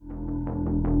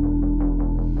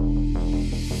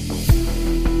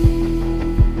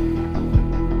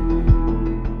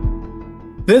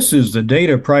This is the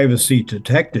Data Privacy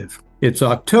Detective. It's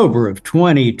October of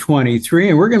 2023,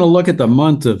 and we're going to look at the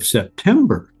month of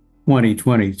September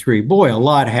 2023. Boy, a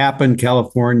lot happened.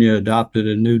 California adopted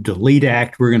a new Delete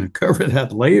Act. We're going to cover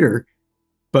that later.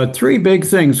 But three big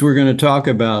things we're going to talk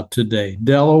about today.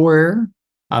 Delaware,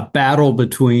 a battle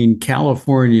between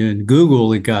California and Google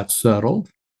that got settled,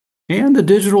 and the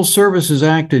Digital Services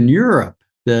Act in Europe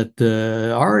that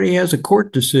already has a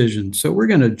court decision. So we're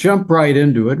going to jump right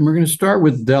into it, and we're going to start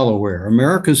with Delaware,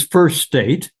 America's first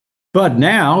state, but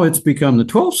now it's become the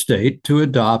 12th state to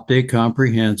adopt a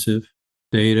comprehensive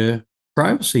data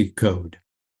privacy code.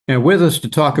 And with us to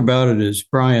talk about it is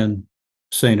Brian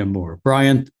St. Amour.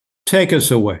 Brian, take us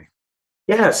away.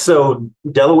 Yeah, so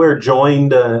Delaware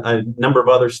joined a number of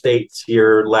other states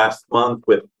here last month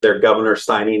with their governor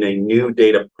signing a new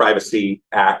Data Privacy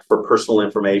Act for personal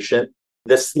information.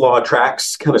 This law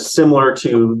tracks kind of similar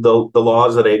to the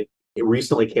laws that it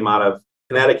recently came out of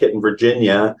Connecticut and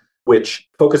Virginia, which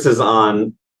focuses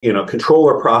on, control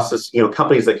or process,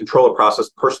 companies that control or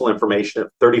process personal information of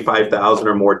 35,000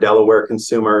 or more Delaware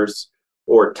consumers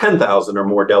or 10,000 or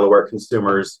more Delaware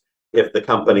consumers if the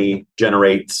company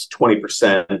generates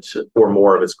 20% or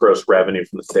more of its gross revenue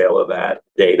from the sale of that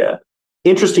data.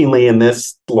 Interestingly, in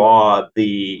this law,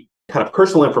 the kind of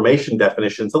personal information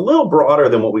definition is a little broader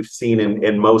than what we've seen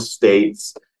in most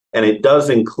states, and it does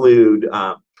include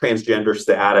transgender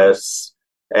status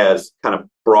as kind of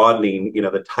broadening,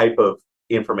 the type of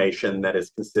information that is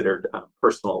considered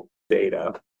personal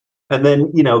data. And then,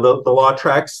 the law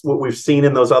tracks what we've seen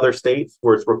in those other states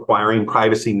where it's requiring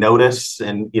privacy notice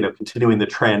and, continuing the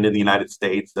trend in the United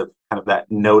States of kind of that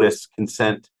notice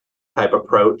consent type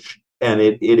approach. And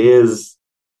it is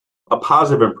a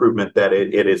positive improvement that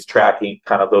it is tracking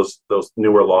kind of those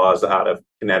newer laws out of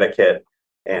Connecticut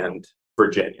and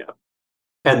Virginia.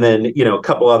 And then, a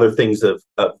couple other things of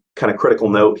kind of critical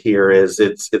note here is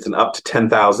it's an up to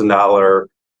 $10,000,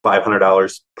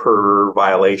 $500 per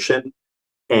violation.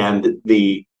 And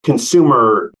the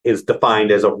consumer is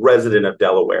defined as a resident of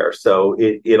Delaware. So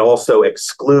it also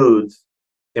excludes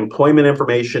employment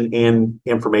information and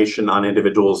information on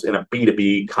individuals in a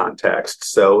B2B context.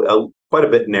 So quite a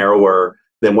bit narrower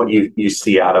than what you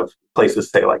see out of places,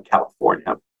 say, like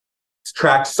California. It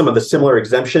tracks some of the similar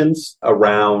exemptions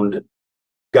around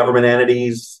government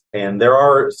entities, and there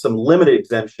are some limited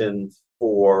exemptions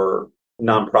for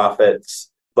nonprofits,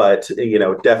 but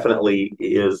definitely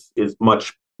is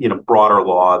much broader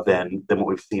law than what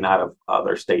we've seen out of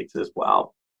other states as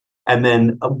well. And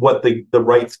then what the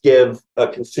rights give a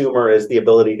consumer is the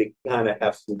ability to kind of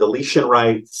have some deletion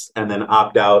rights and then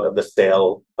opt out of the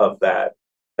sale of that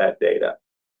data.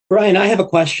 Brian, I have a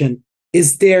question.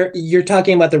 You're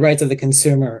talking about the rights of the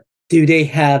consumer. Do they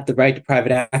have the right to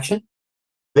private action?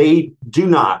 They do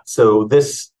not. So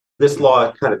this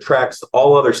law kind of tracks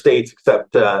all other states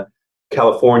except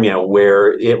California,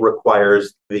 where it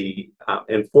requires the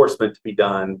enforcement to be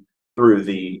done through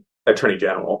the Attorney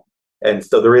General. And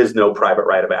so there is no private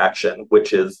right of action,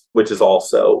 which is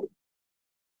also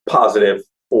positive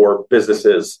for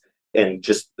businesses and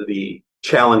just the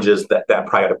challenges that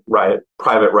private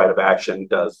right of action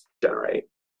does generate.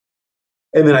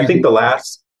 And then I think the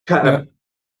last kind of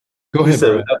piece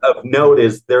of note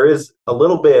is there is a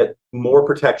little bit more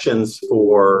protections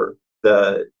for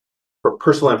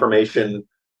personal information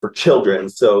for children.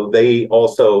 So they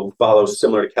also follow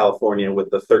similar to California with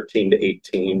the 13 to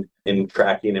 18 in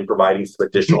tracking and providing some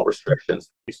additional restrictions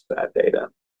to use that data.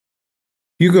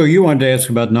 Hugo, you wanted to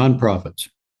ask about nonprofits.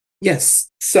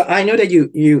 Yes. So I know that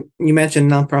you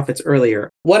mentioned nonprofits earlier.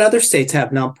 What other states have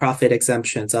nonprofit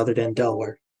exemptions other than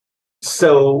Delaware?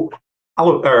 So,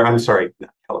 not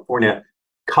California.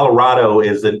 Colorado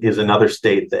is another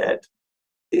state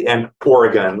and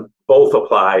Oregon both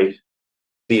apply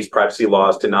these privacy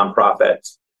laws to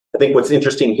nonprofits. I think what's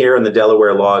interesting here in the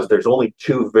Delaware laws, there's only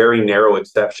two very narrow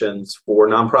exceptions for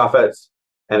nonprofits,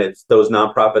 and it's those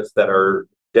nonprofits that are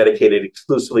dedicated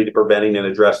exclusively to preventing and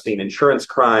addressing insurance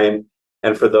crime,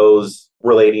 and for those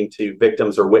relating to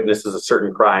victims or witnesses of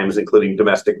certain crimes, including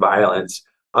domestic violence.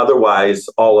 Otherwise,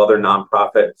 all other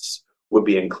nonprofits would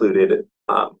be included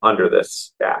under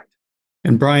this act.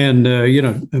 And Brian,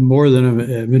 more than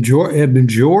a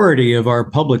majority of our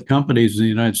public companies in the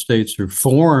United States are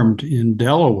formed in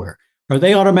Delaware. Are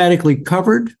they automatically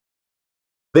covered?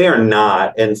 They are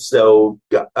not. And so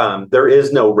there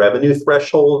is no revenue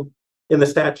threshold in the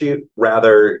statute.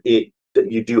 Rather,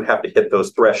 you do have to hit those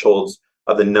thresholds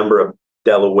of the number of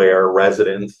Delaware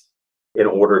residents in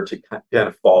order to kind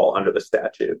of fall under the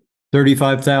statute.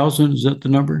 35,000, is that the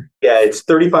number? Yeah, it's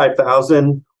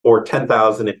 35,000 or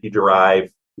 10,000 if you derive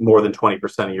more than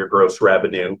 20% of your gross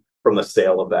revenue from the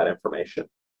sale of that information.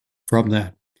 From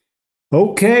that.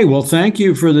 Okay, well, thank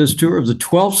you for this tour of the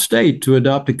 12th state to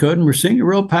adopt a code, and we're seeing a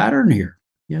real pattern here.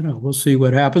 We'll see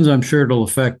what happens. I'm sure it'll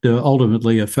affect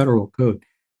ultimately a federal code.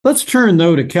 Let's turn,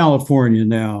 though, to California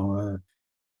now.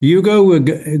 Hugo,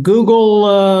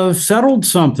 Google settled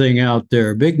something out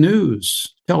there. Big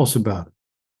news. Tell us about it.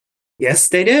 Yes,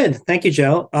 they did. Thank you,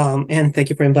 Joe. And thank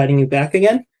you for inviting me back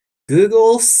again.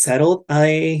 Google settled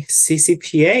a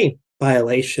CCPA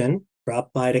violation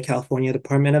brought by the California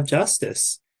Department of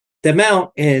Justice. The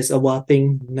amount is a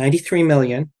whopping $93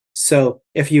 million. So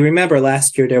if you remember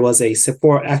last year, there was a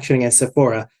Sephora action against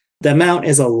Sephora. The amount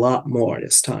is a lot more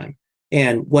this time.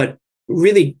 And what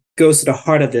really goes to the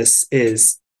heart of this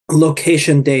is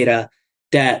location data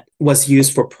that was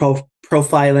used for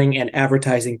profiling and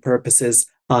advertising purposes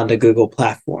on the Google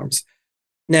platforms.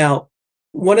 Now,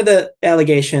 one of the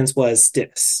allegations was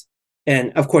this.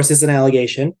 And of course, it's an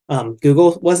allegation.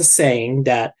 Google was saying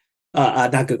that,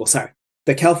 not Google, sorry.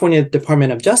 The California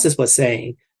Department of Justice was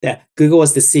saying that Google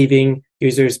was deceiving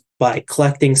users by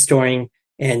collecting, storing,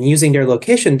 and using their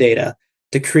location data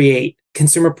to create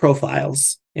consumer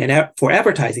profiles and for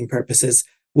advertising purposes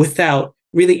without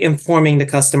really informing the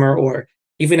customer, or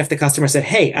even if the customer said,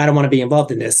 hey, I don't want to be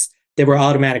involved in this, they were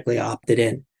automatically opted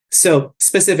in. So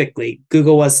specifically,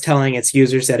 Google was telling its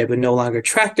users that it would no longer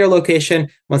track their location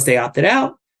once they opted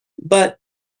out. But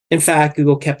in fact,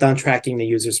 Google kept on tracking the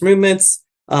users' movements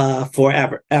for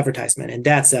advertisement, and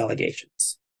that's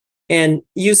allegations. And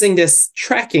using this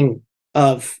tracking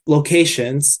of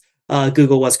locations,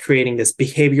 Google was creating this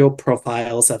behavioral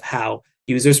profiles of how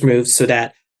users move, so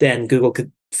that then Google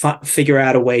could figure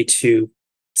out a way to,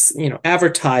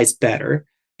 advertise better.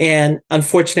 And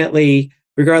unfortunately,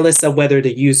 regardless of whether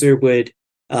the user would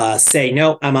say,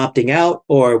 no, I'm opting out,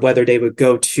 or whether they would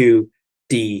go to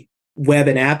the web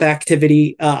and app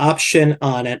activity option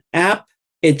on an app,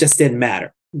 it just didn't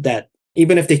matter. That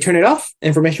even if they turn it off,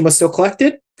 information was still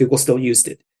collected, Google still used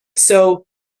it. So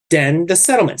then the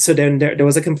settlement. So then there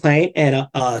was a complaint, and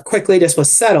quickly this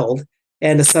was settled.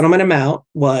 And the settlement amount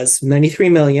was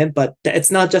 $93 million, but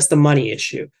it's not just a money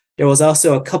issue. There was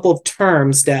also a couple of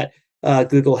terms that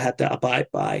Google had to abide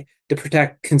by to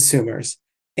protect consumers.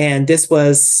 And this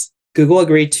was, Google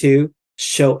agreed to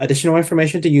show additional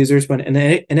information to users when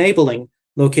enabling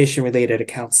location-related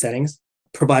account settings,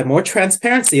 provide more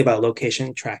transparency about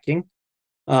location tracking,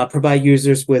 provide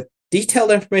users with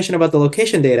detailed information about the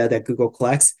location data that Google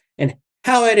collects and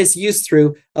how it is used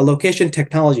through a location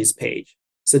technologies page.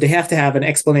 So they have to have an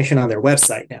explanation on their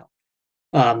website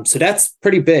now. So that's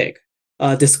pretty big.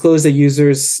 Disclose the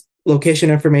user's location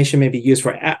information may be used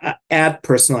for ad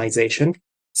personalization.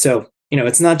 So,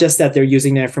 it's not just that they're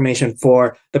using the information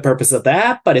for the purpose of the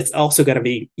app, but it's also going to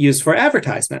be used for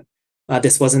advertisement.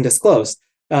 This wasn't disclosed.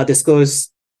 Disclose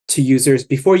to users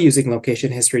before using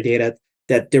location history data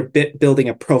that they're building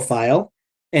a profile,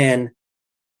 and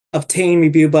obtain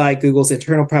review by Google's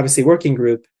internal privacy working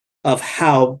group of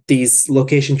how these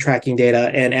location tracking data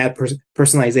and ad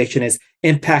personalization is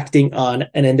impacting on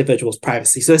an individual's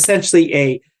privacy. So essentially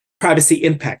a privacy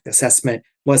impact assessment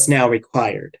was now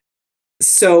required.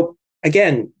 So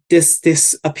again,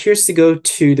 this appears to go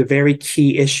to the very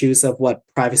key issues of what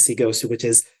privacy goes to, which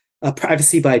is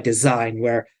privacy by design,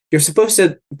 where you're supposed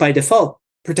to, by default,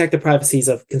 protect the privacies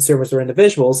of consumers or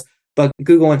individuals, but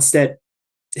Google instead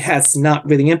has not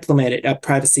really implemented a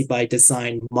privacy by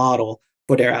design model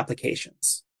for their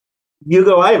applications.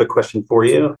 Hugo, I have a question for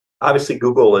you. Obviously,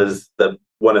 Google is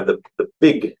one of the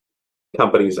big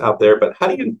companies out there, but how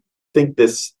do you think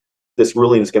this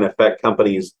ruling is going to affect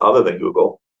companies other than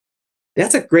Google?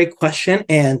 That's a great question.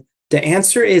 And the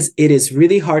answer is it is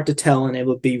really hard to tell, and it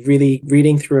would be really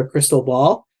reading through a crystal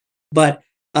ball. But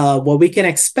what we can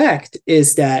expect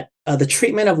is that the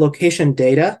treatment of location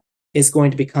data is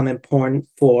going to become important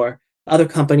for other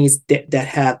companies that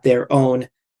have their own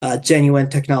genuine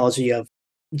technology of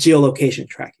geolocation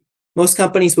tracking. Most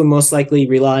companies would most likely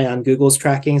rely on Google's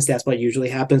trackings. That's what usually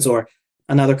happens, or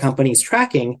another company's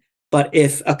tracking. But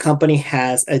if a company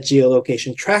has a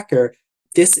geolocation tracker,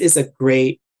 this is a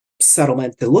great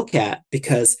settlement to look at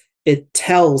because it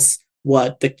tells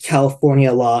what the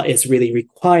California law is really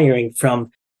requiring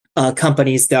from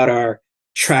companies that are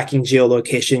tracking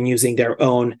geolocation using their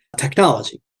own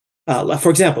technology. For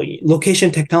example,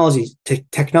 location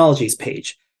technologies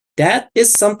page. That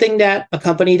is something that a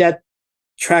company that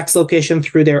tracks location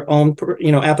through their own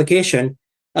application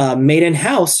made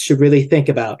in-house should really think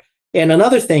about. And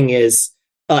another thing is,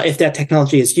 if that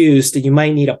technology is used, you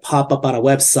might need a pop-up on a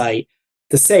website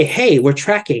to say, hey, we're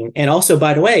tracking. And also,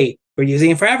 by the way, we're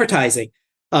using it for advertising.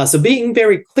 So being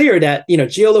very clear that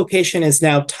geolocation is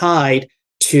now tied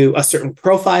to a certain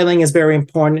profiling is very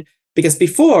important, because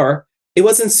before it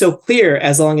wasn't so clear.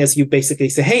 As long as you basically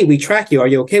say, hey, we track you, are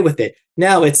you okay with it?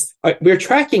 Now it's, we're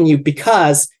tracking you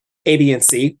because A, B, and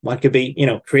C. One could be,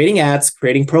 creating ads,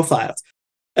 creating profiles.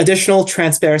 Additional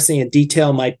transparency and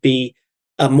detail might be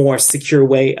a more secure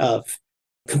way of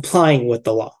complying with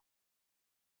the law.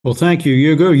 Well, thank you,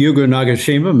 Yugo. Yugo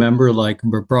Nagashima, member like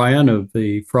Brian of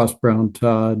the Frost Brown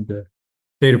Todd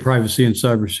Data Privacy and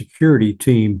Cybersecurity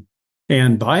team.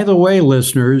 And by the way,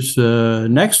 listeners,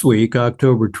 next week,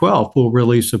 October 12th, we'll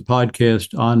release a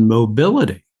podcast on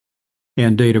mobility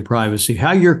and data privacy,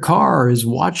 how your car is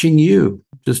watching you,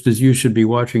 just as you should be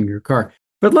watching your car.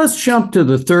 But let's jump to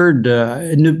the third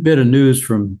bit of news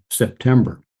from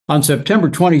September. On September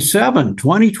 27,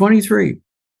 2023,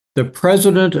 the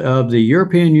president of the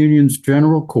European Union's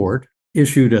General Court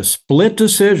issued a split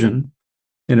decision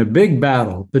in a big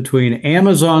battle between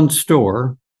Amazon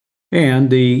Store and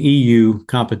the EU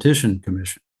Competition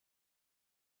Commission.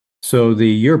 So the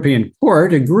European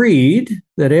Court agreed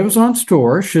that Amazon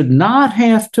Store should not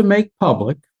have to make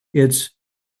public its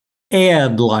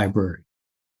ad library,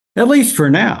 at least for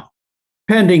now,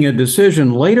 pending a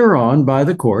decision later on by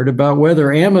the court about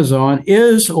whether Amazon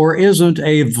is or isn't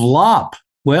a VLOP.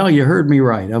 Well, you heard me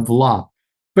right, a VLOP.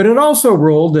 But it also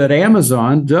ruled that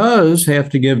Amazon does have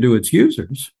to give to its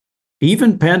users,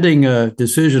 even pending a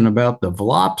decision about the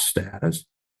VLOP status,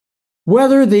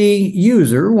 whether the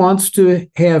user wants to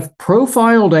have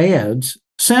profiled ads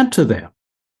sent to them.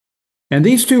 And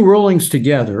these two rulings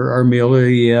together are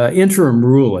merely interim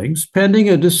rulings, pending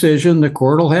a decision the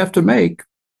court will have to make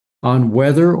on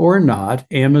whether or not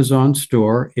Amazon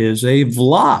Store is a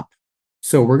VLOP.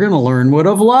 So we're going to learn what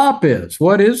a VLOP is.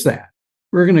 What is that?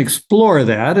 We're going to explore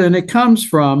that, and it comes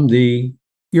from the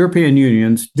European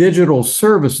Union's Digital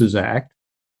Services Act,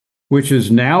 which is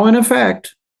now in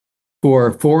effect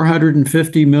for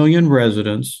 450 million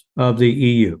residents of the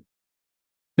EU.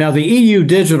 Now, the EU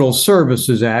Digital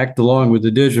Services Act, along with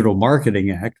the Digital Marketing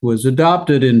Act, was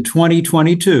adopted in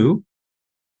 2022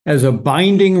 as a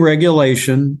binding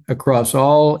regulation across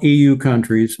all EU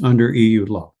countries under EU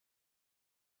law.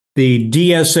 The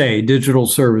DSA, Digital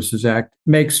Services Act,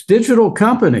 makes digital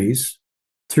companies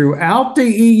throughout the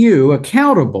EU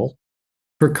accountable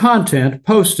for content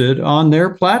posted on their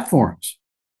platforms,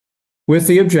 with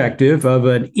the objective of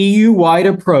an EU-wide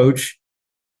approach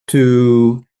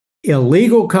to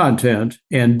illegal content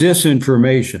and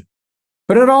disinformation.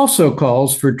 But it also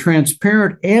calls for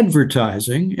transparent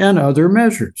advertising and other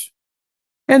measures.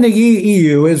 And the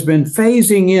EU has been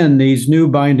phasing in these new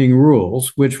binding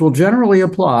rules, which will generally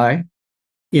apply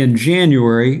in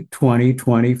January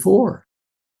 2024.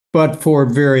 But for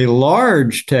very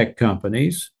large tech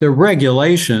companies, the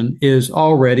regulation is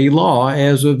already law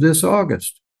as of this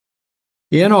August.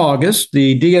 In August,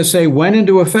 the DSA went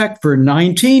into effect for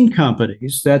 19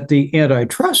 companies that the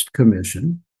Antitrust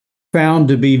Commission found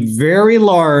to be very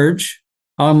large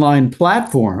online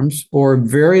platforms or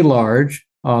very large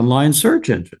online search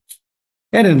engines.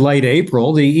 And in late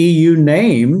April, the EU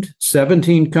named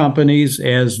 17 companies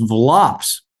as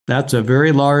VLOPs. That's a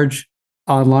very large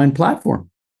online platform.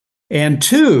 And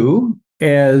 2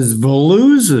 as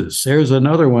VLOSes. There's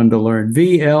another one to learn,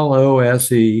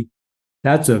 VLOSE.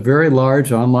 That's a very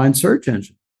large online search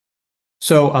engine.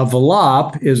 So a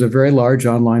VLOP is a very large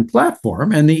online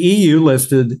platform, and the EU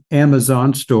listed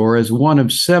Amazon Store as one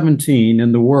of 17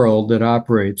 in the world that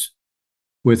operates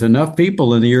with enough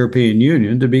people in the European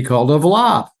Union to be called a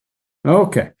VLOP.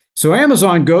 Okay, so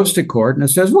Amazon goes to court and it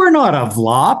says, we're not a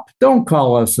VLOP. Don't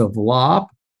call us a VLOP.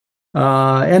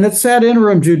 And it's that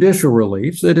interim judicial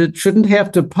relief that it shouldn't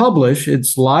have to publish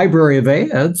its library of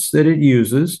ads that it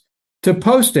uses to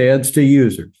post ads to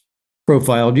users,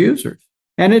 profiled users.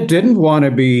 And it didn't want to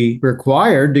be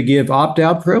required to give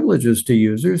opt-out privileges to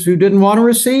users who didn't want to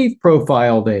receive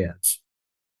profiled ads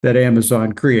that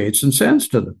Amazon creates and sends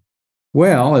to them.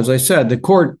 Well, as I said, the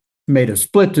court made a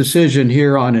split decision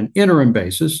here on an interim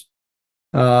basis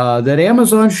that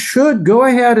Amazon should go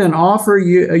ahead and offer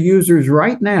users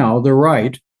right now the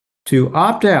right to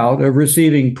opt out of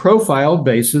receiving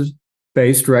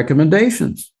profile-based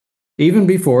recommendations, even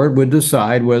before it would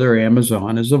decide whether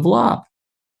Amazon is a VLOP.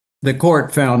 The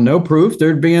court found no proof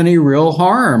there'd be any real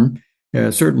harm,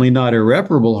 certainly not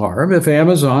irreparable harm, if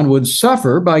Amazon would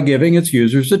suffer by giving its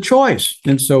users a choice.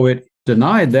 And so it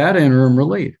denied that interim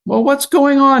relief. Well, what's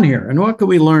going on here? And what can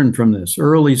we learn from this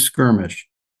early skirmish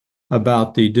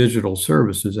about the Digital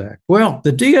Services Act? Well,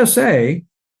 the DSA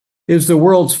is the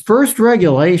world's first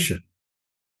regulation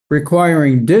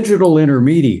requiring digital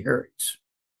intermediaries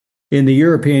in the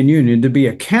European Union to be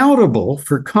accountable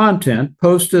for content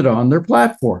posted on their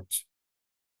platforms.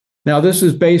 Now, this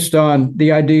is based on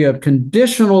the idea of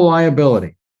conditional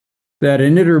liability, that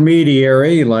an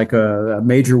intermediary, like a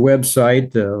major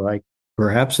website, like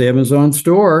perhaps the Amazon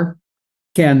store,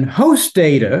 can host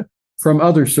data from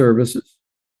other services,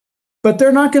 but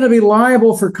they're not going to be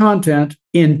liable for content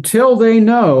until they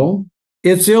know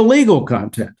it's illegal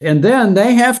content. And then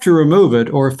they have to remove it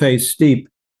or face steep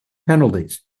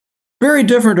penalties. Very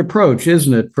different approach,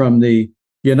 isn't it, from the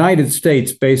United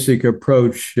States basic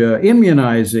approach,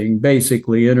 immunizing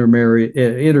basically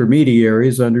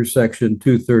intermediaries under Section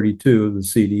 232 of the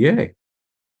CDA.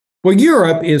 Well,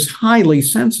 Europe is highly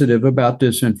sensitive about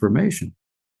disinformation,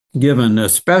 given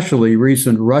especially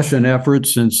recent Russian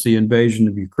efforts since the invasion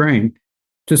of Ukraine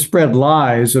to spread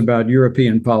lies about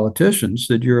European politicians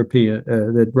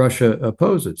that Russia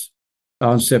opposes.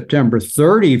 On September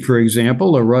 30, for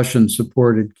example, a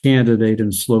Russian-supported candidate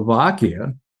in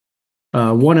Slovakia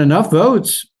won enough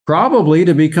votes probably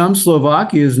to become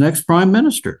Slovakia's next prime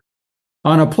minister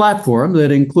on a platform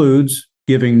that includes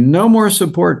giving no more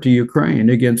support to Ukraine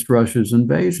against Russia's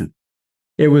invasion.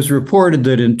 It was reported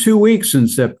that in 2 weeks in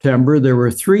September, there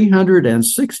were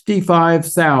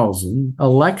 365,000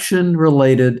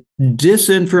 election-related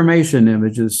disinformation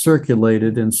images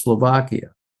circulated in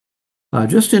Slovakia,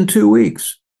 just in 2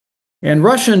 weeks. And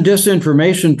Russian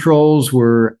disinformation trolls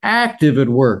were active at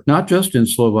work, not just in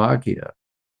Slovakia,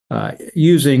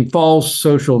 using false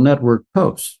social network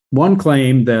posts. One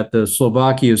claimed that the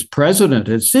Slovakia's president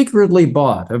had secretly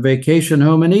bought a vacation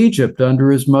home in Egypt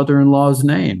under his mother-in-law's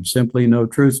name. Simply no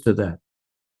truth to that.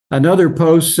 Another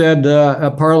post said a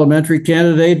parliamentary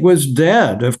candidate was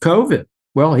dead of COVID.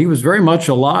 Well, he was very much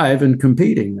alive and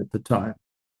competing at the time.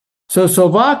 So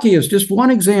Slovakia is just one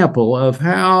example of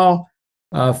how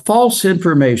false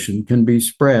information can be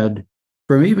spread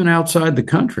from even outside the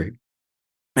country.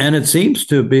 And it seems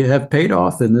to have paid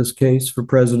off in this case for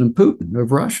President Putin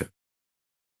of Russia.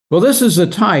 Well, this is a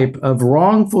type of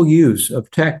wrongful use of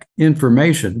tech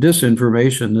information,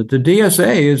 disinformation, that the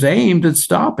DSA is aimed at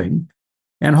stopping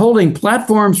and holding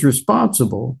platforms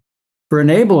responsible for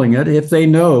enabling it if they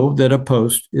know that a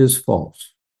post is false.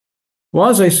 Well,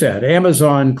 as I said,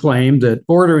 Amazon claimed that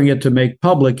ordering it to make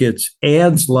public its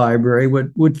ads library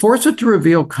would force it to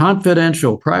reveal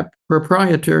confidential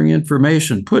proprietary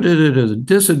information, put it at a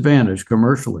disadvantage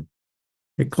commercially.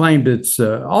 It claimed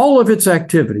all of its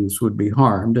activities would be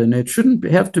harmed, and it shouldn't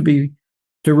have to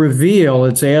reveal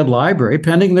its ad library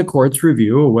pending the court's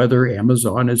review of whether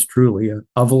Amazon is truly a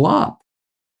VLOP.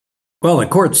 Well, the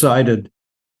court sided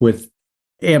with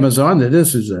Amazon that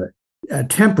this is a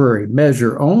temporary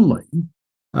measure only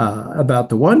about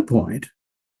the 1 point,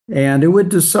 and it would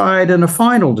decide in a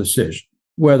final decision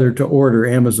whether to order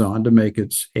Amazon to make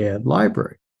its ad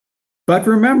library. But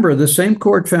remember, the same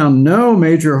court found no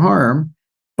major harm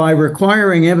by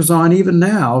requiring Amazon even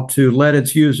now to let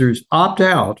its users opt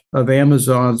out of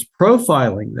Amazon's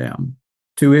profiling them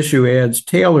to issue ads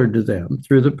tailored to them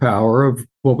through the power of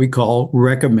what we call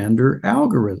recommender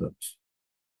algorithms.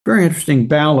 Very interesting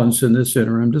balance in this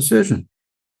interim decision.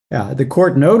 The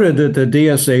court noted that the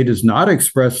DSA does not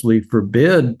expressly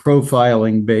forbid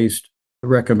profiling-based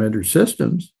recommender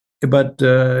systems, but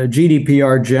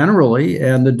GDPR generally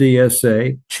and the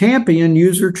DSA champion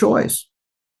user choice.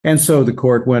 And so the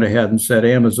court went ahead and said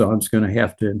Amazon's going to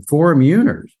have to inform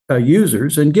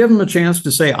users and give them a chance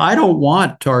to say, I don't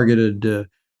want targeted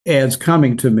ads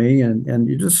coming to me, and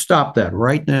you just stop that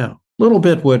right now. A little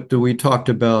bit what we talked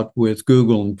about with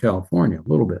Google in California, a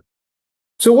little bit.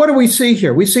 So what do we see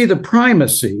here? We see the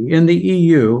primacy in the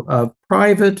EU of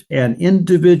private and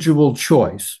individual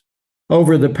choice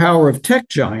over the power of tech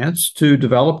giants to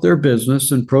develop their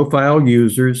business and profile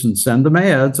users and send them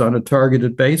ads on a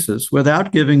targeted basis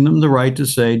without giving them the right to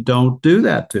say, don't do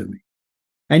that to me.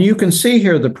 And you can see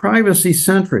here the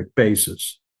privacy-centric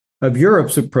basis of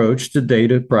Europe's approach to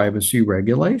data privacy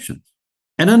regulations.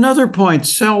 And another point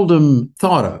seldom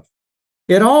thought of,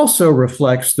 it also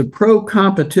reflects the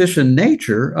pro-competition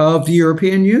nature of the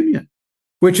European Union,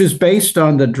 which is based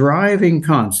on the driving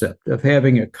concept of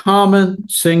having a common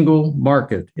single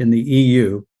market in the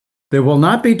EU that will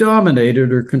not be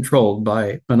dominated or controlled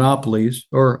by monopolies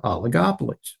or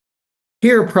oligopolies.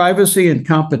 Here, privacy and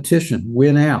competition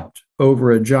win out over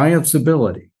a giant's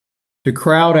ability to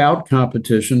crowd out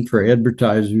competition for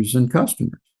advertisers and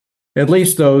customers, at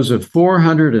least those of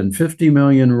 450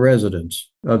 million residents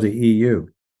of the EU.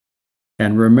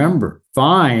 And remember,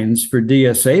 fines for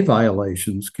DSA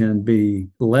violations can be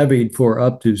levied for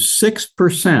up to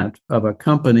 6% of a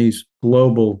company's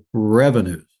global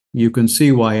revenues. You can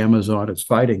see why Amazon is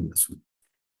fighting this one.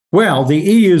 Well, the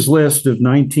EU's list of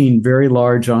 19 very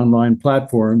large online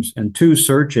platforms and 2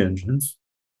 search engines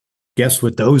Guess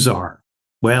what those are?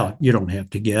 Well, you don't have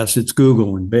to guess. It's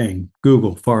Google and Bing.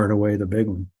 Google, far and away the big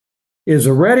one, is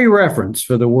a ready reference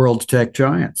for the world's tech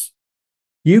giants.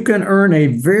 You can earn a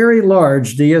very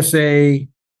large DSA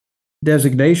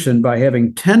designation by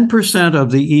having 10%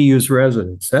 of the EU's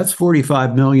residents, that's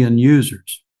 45 million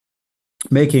users,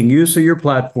 making use of your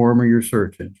platform or your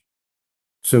search engine.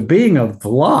 So being a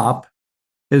VLOP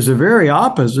is the very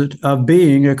opposite of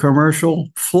being a commercial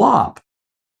flop.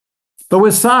 But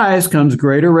with size comes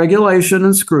greater regulation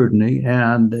and scrutiny,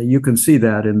 and you can see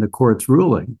that in the court's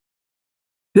ruling.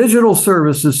 Digital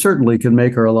services certainly can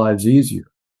make our lives easier.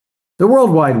 The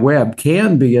World Wide Web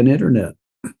can be an internet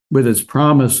with its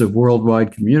promise of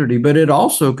worldwide community, but it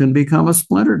also can become a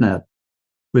splinter net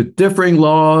with differing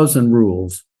laws and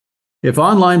rules. If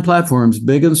online platforms,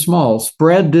 big and small,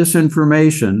 spread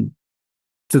disinformation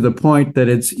to the point that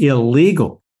it's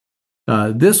illegal,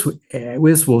 this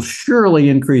will surely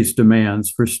increase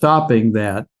demands for stopping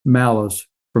that malice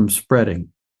from spreading.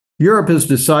 Europe has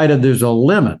decided there's a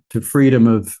limit to freedom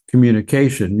of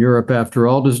communication. Europe, after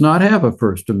all, does not have a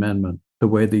First Amendment the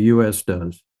way the U.S.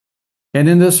 does. And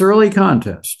in this early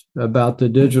contest about the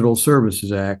Digital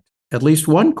Services Act, at least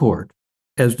one court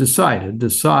has decided to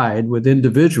side with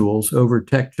individuals over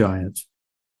tech giants,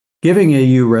 giving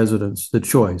EU residents the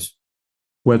choice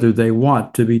whether they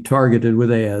want to be targeted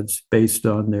with ads based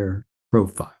on their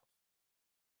profile.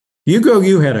 Hugo,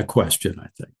 you had a question, I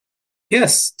think.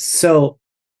 Yes. So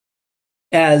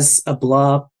as a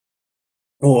blob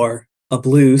or a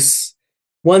BLUS,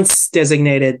 once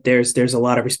designated, there's a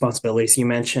lot of responsibilities. You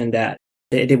mentioned that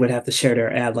they would have to share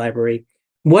their ad library.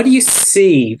 What do you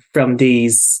see from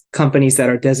these companies that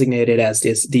are designated as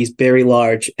these very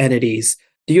large entities?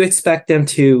 Do you expect them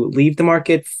to leave the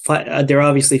market? They're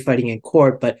obviously fighting in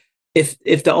court, but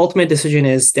if the ultimate decision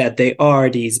is that they are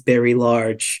these very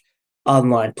large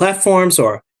online platforms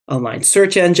or online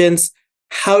search engines,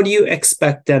 how do you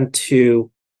expect them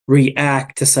to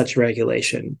react to such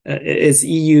regulation? Is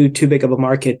EU too big of a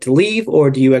market to leave, or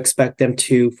do you expect them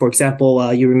to, for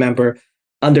example, you remember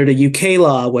under the UK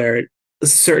law where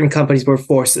certain companies were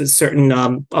forced, certain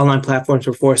online platforms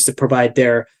were forced to provide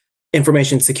their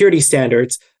information security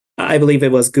standards. I believe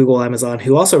it was Google, Amazon,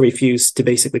 who also refused to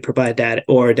basically provide that,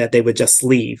 or that they would just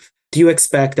leave. Do you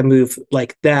expect a move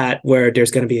like that where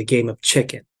there's going to be a game of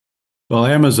chicken? Well,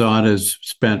 Amazon has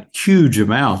spent huge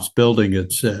amounts building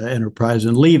its enterprise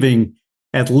and leaving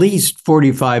at least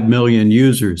 45 million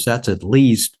users. That's at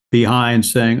least behind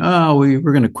saying, oh, we're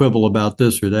going to quibble about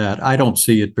this or that. I don't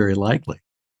see it very likely.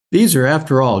 These are,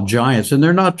 after all, giants, and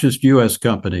they're not just U.S.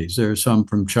 companies. There are some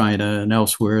from China and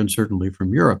elsewhere, and certainly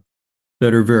from Europe,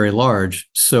 that are very large.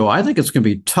 So I think it's going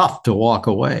to be tough to walk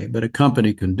away, but a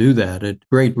company can do that at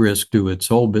great risk to its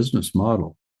whole business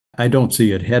model. I don't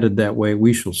see it headed that way.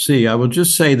 We shall see. I will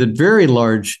just say that very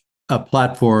large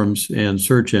platforms and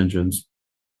search engines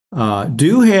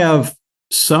do have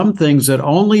some things that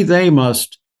only they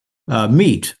must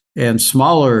meet, and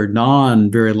smaller,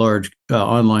 non-very large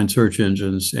online search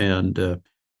engines and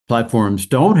platforms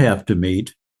don't have to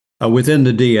meet within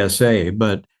the DSA.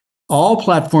 But all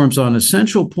platforms on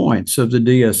essential points of the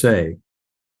DSA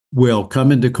will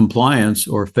come into compliance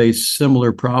or face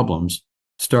similar problems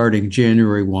starting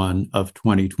January 1 of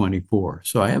 2024.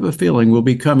 So I have a feeling we'll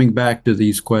be coming back to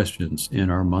these questions in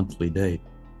our monthly date.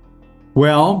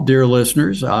 Well, dear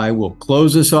listeners, I will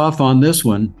close us off on this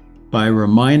one by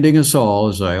reminding us all,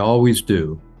 as I always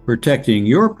do, protecting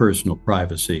your personal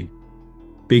privacy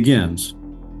begins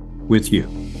with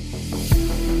you.